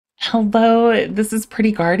Hello, this is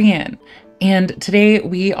Pretty Guardian, and today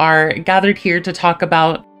we are gathered here to talk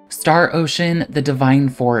about Star Ocean: The Divine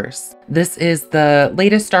Force. This is the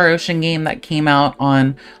latest Star Ocean game that came out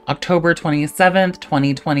on October 27th,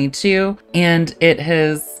 2022, and it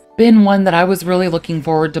has been one that I was really looking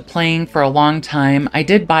forward to playing for a long time. I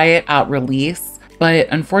did buy it at release, but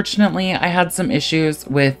unfortunately I had some issues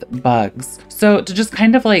with bugs. So to just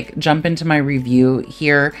kind of like jump into my review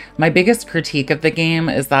here, my biggest critique of the game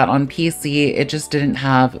is that on PC, it just didn't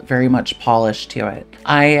have very much polish to it.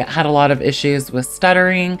 I had a lot of issues with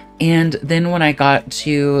stuttering. And then when I got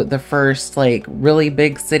to the first like really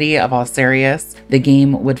big city of Osirius, the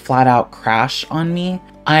game would flat out crash on me.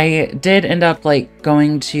 I did end up like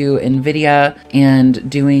going to NVIDIA and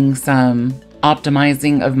doing some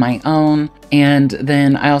optimizing of my own, and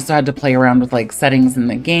then I also had to play around with like settings in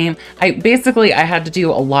the game. I had to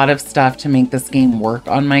do a lot of stuff to make this game work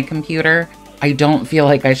on my computer. I don't feel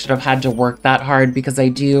like I should have had to work that hard because I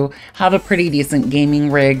do have a pretty decent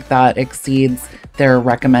gaming rig that exceeds their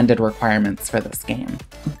recommended requirements for this game.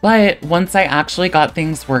 But once I actually got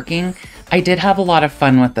things working, I did have a lot of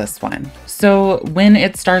fun with this one. So when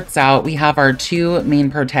it starts out, we have our two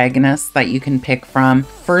main protagonists that you can pick from.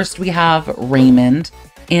 First, we have Raymond.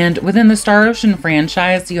 And within the Star Ocean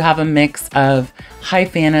franchise, you have a mix of high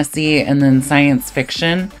fantasy and then science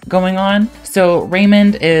fiction going on. So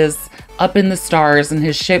Raymond is up in the stars and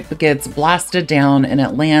his ship gets blasted down and it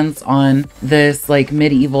lands on this like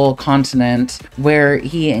medieval continent where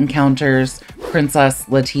he encounters Princess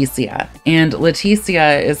Leticia. And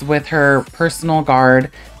Leticia is with her personal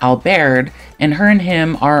guard, Albert, and her and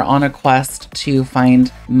him are on a quest to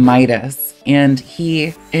find Midas. And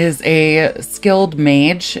he is a skilled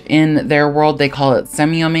mage. In their world, they call it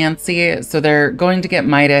semiomancy. So they're going to get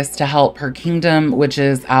Midas to help her kingdom, which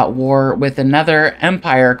is at war with another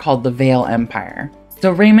empire called the Veil Empire. So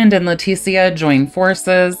Raymond and Leticia join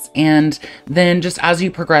forces, and then just as you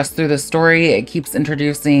progress through the story, it keeps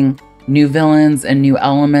introducing new villains and new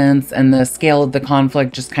elements, and the scale of the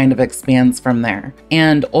conflict just kind of expands from there.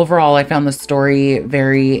 And overall, I found the story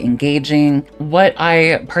very engaging. What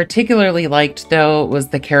I particularly liked, though, was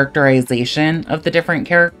the characterization of the different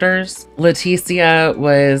characters. Leticia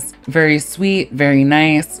was very sweet, very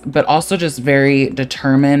nice, but also just very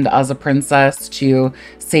determined as a princess to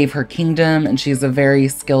save her kingdom, and she's a very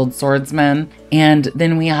skilled swordsman. And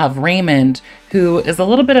then we have Raymond, who is a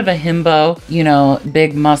little bit of a himbo, you know,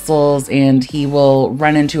 big muscles, and he will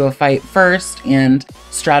run into a fight first and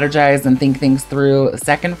strategize and think things through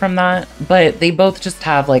second from that. But they both just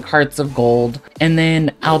have like hearts of gold. And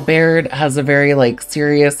then Albert has a very like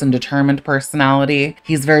serious and determined personality.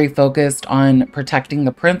 He's very focused on protecting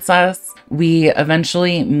the princess. We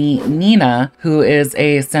eventually meet Nina, who is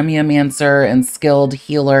a semiomancer and skilled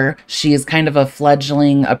healer. She is kind of a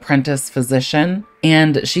fledgling apprentice physician.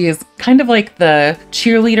 And she is kind of like the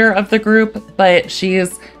cheerleader of the group, but she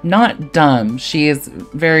is not dumb. She is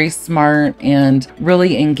very smart and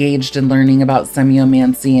really engaged in learning about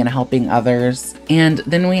semiomancy and helping others. And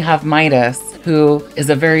then we have Midas, who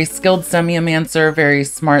is a very skilled semiomancer, very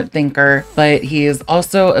smart thinker, but he is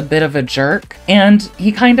also a bit of a jerk. And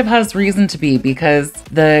he kind of has reason to be because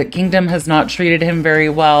the kingdom has not treated him very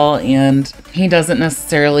well, and he doesn't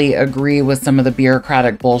necessarily agree with some of the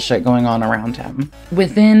bureaucratic bullshit going on around him.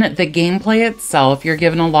 Within the gameplay itself, you're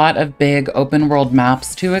given a lot of big open world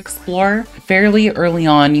maps to explore. Fairly early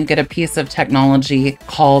on, you get a piece of technology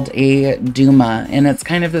called a Duma, and it's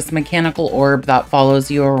kind of this mechanical orb that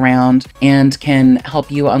follows you around and can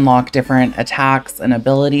help you unlock different attacks and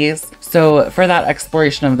abilities. So for that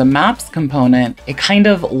exploration of the maps component, it kind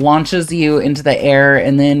of launches you into the air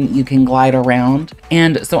and then you can glide around.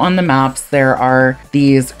 And so on the maps, there are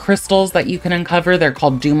these crystals that you can uncover. They're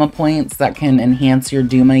called Duma points that can enhance your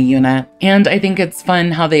Duma unit. And I think it's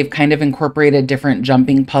fun how they've kind of incorporated different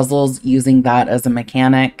jumping puzzles using that as a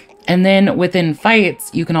mechanic. And then within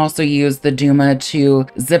fights, you can also use the Duma to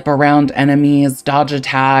zip around enemies, dodge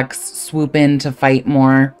attacks, swoop in to fight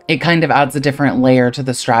more. It kind of adds a different layer to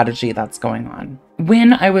the strategy that's going on.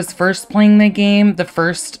 When I was first playing the game, the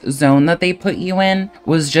first zone that they put you in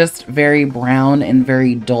was just very brown and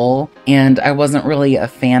very dull, and I wasn't really a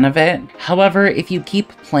fan of it. However, if you keep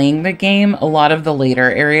playing the game, a lot of the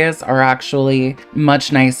later areas are actually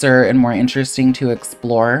much nicer and more interesting to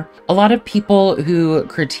explore. A lot of people who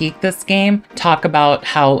critique this game talk about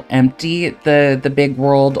how empty the big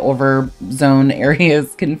world over zone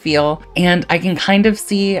areas can feel, and I can kind of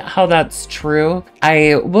see how that's true.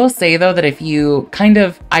 I will say though that if you kind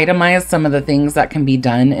of itemize some of the things that can be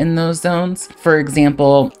done in those zones, for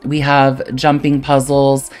example, we have jumping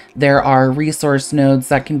puzzles, there are resource nodes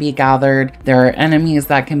that can be gathered, there are enemies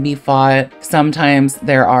that that can be fought. Sometimes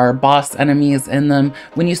there are boss enemies in them.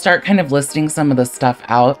 When you start kind of listing some of the stuff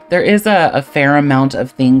out, there is a fair amount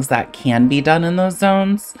of things that can be done in those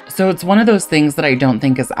zones. So it's one of those things that I don't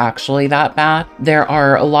think is actually that bad. There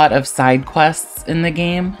are a lot of side quests in the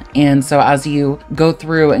game, and so as you go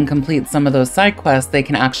through and complete some of those side quests, they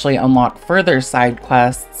can actually unlock further side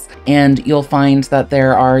quests, and you'll find that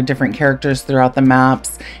there are different characters throughout the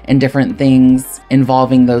maps and different things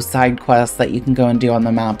involving those side quests that you can go and do on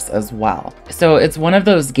the maps as well. So it's one of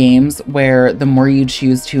those games where the more you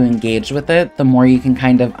choose to engage with it, the more you can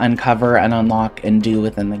kind of uncover and unlock and do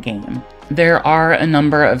within the game. There are a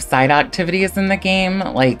number of side activities in the game,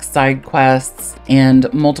 like side quests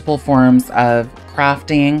and multiple forms of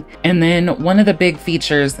crafting. And then one of the big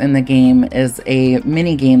features in the game is a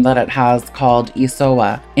mini game that it has called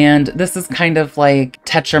Isowa. And this is kind of like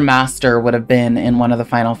Tetra Master would have been in one of the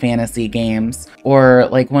Final Fantasy games, or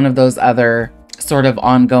like one of those other sort of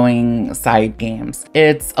ongoing side games.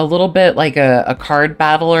 It's a little bit like a card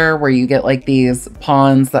battler where you get like these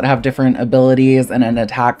pawns that have different abilities and an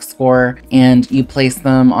attack score, and you place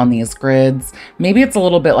them on these grids. Maybe it's a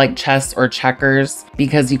little bit like chess or checkers,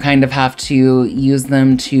 because you kind of have to use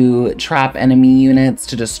them to trap enemy units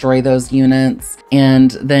to destroy those units.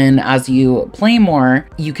 And then as you play more,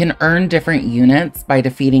 you can earn different units by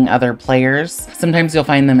defeating other players. Sometimes you'll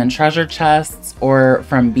find them in treasure chests or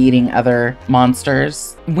from beating other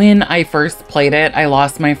monsters. When I first played it, I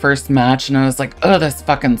lost my first match and I was like, oh, this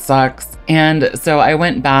fucking sucks. And so I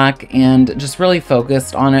went back and just really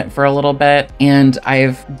focused on it for a little bit. And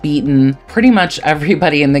I've beaten pretty much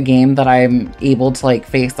everybody in the game that I'm able to like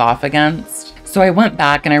face off against. So I went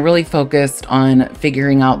back and I really focused on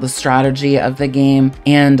figuring out the strategy of the game.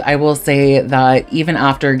 And I will say that even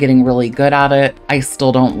after getting really good at it, I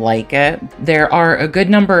still don't like it. There are a good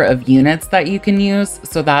number of units that you can use,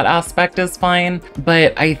 so that aspect is fine.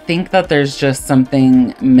 But I think that there's just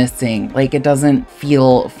something missing. Like, it doesn't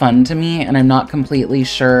feel fun to me, and I'm not completely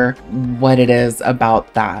sure what it is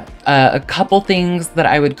about that. A couple things that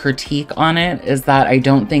I would critique on it is that I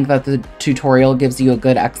don't think that the tutorial gives you a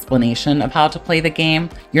good explanation of how to play the game.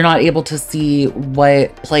 You're not able to see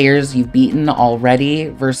what players you've beaten already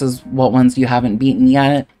versus what ones you haven't beaten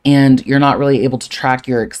yet. And you're not really able to track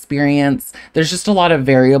your experience. There's just a lot of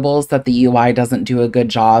variables that the UI doesn't do a good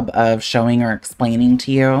job of showing or explaining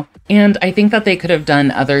to you. And I think that they could have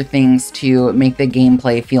done other things to make the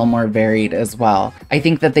gameplay feel more varied as well. I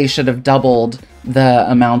think that they should have doubled the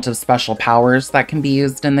amount of special powers that can be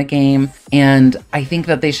used in the game. And I think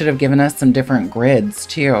that they should have given us some different grids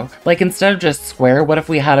too. Like, instead of just square, what if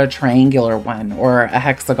we had a triangular one or a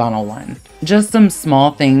hexagonal one? Just some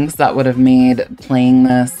small things that would have made playing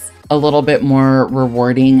this a little bit more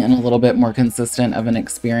rewarding and a little bit more consistent of an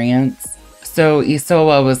experience. So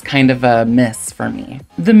Isowa was kind of a miss for me.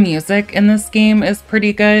 The music in this game is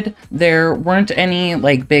pretty good. There weren't any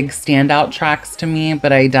like big standout tracks to me,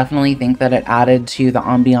 but I definitely think that it added to the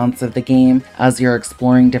ambiance of the game as you're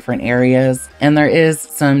exploring different areas. And there is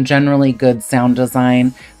some generally good sound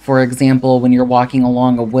design. For example, when you're walking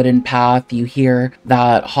along a wooden path, you hear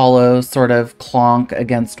that hollow sort of clonk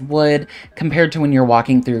against wood, compared to when you're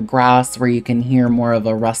walking through grass where you can hear more of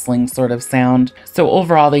a rustling sort of sound. So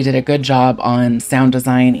overall, they did a good job on sound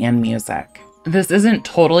design and music. This isn't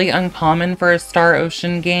totally uncommon for a Star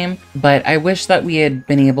Ocean game, but I wish that we had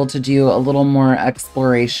been able to do a little more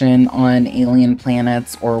exploration on alien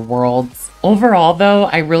planets or worlds. Overall, though,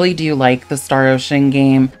 I really do like the Star Ocean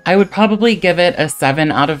game. I would probably give it a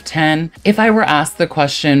 7 out of 10. If I were asked the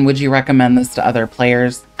question, would you recommend this to other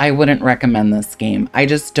players? I wouldn't recommend this game. I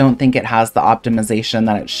just don't think it has the optimization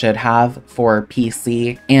that it should have for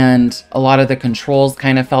PC, and a lot of the controls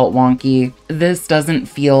kind of felt wonky. This doesn't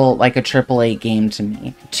feel like a AAA game to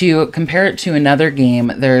me. To compare it to another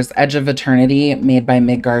game, there's Edge of Eternity, made by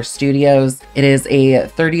Midgar Studios. It is a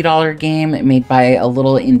 $30 game made by a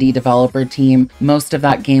little indie developer team. Most of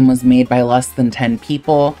that game was made by less than 10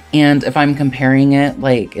 people. And if I'm comparing it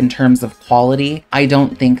like in terms of quality, I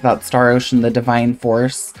don't think that Star Ocean: The Divine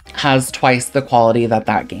Force has twice the quality that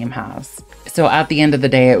that game has. So at the end of the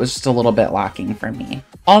day, it was just a little bit lacking for me.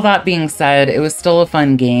 All that being said, it was still a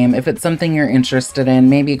fun game. If it's something you're interested in,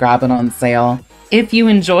 maybe grab it on sale. If you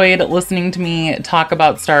enjoyed listening to me talk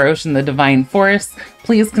about Star Ocean: The Divine Force,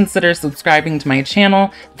 please consider subscribing to my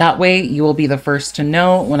channel. That way you will be the first to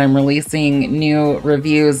know when I'm releasing new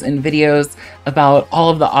reviews and videos about all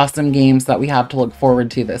of the awesome games that we have to look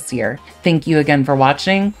forward to this year. Thank you again for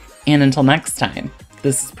watching, and until next time,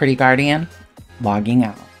 this is Pretty Guardian, logging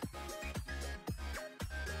out.